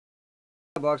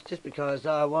Box just because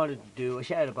I wanted to do a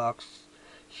Shaddow Box.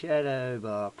 Shaddow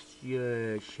Box,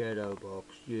 yeah, Shaddow Box,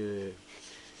 yeah.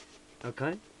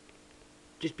 Okay?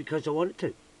 Just because I wanted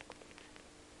to.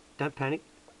 Don't panic.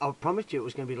 I promised you it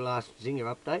was going to be the last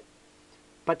Zinger update.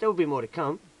 But there will be more to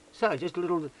come. So, just a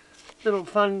little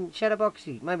fun Shaddow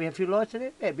Boxy. Maybe a few lights in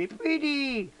it. That'd be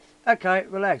pretty. Okay,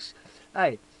 relax.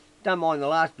 Hey, don't mind the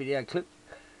last video clip.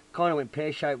 Kind of went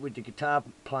pear-shaped with the guitar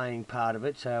playing part of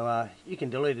it, so you can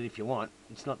delete it if you want.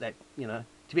 It's not that, you know,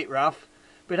 it's a bit rough.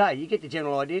 But hey, you get the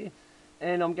general idea.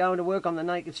 And I'm going to work on the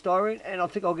Naked Styroing, and I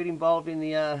think I'll get involved in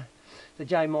the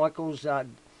J. Michaels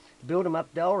Build 'em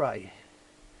Up Delray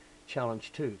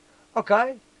challenge too.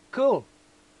 Okay, cool.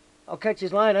 I'll catch you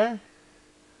later.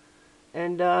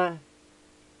 And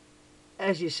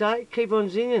as you say, keep on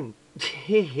zinging.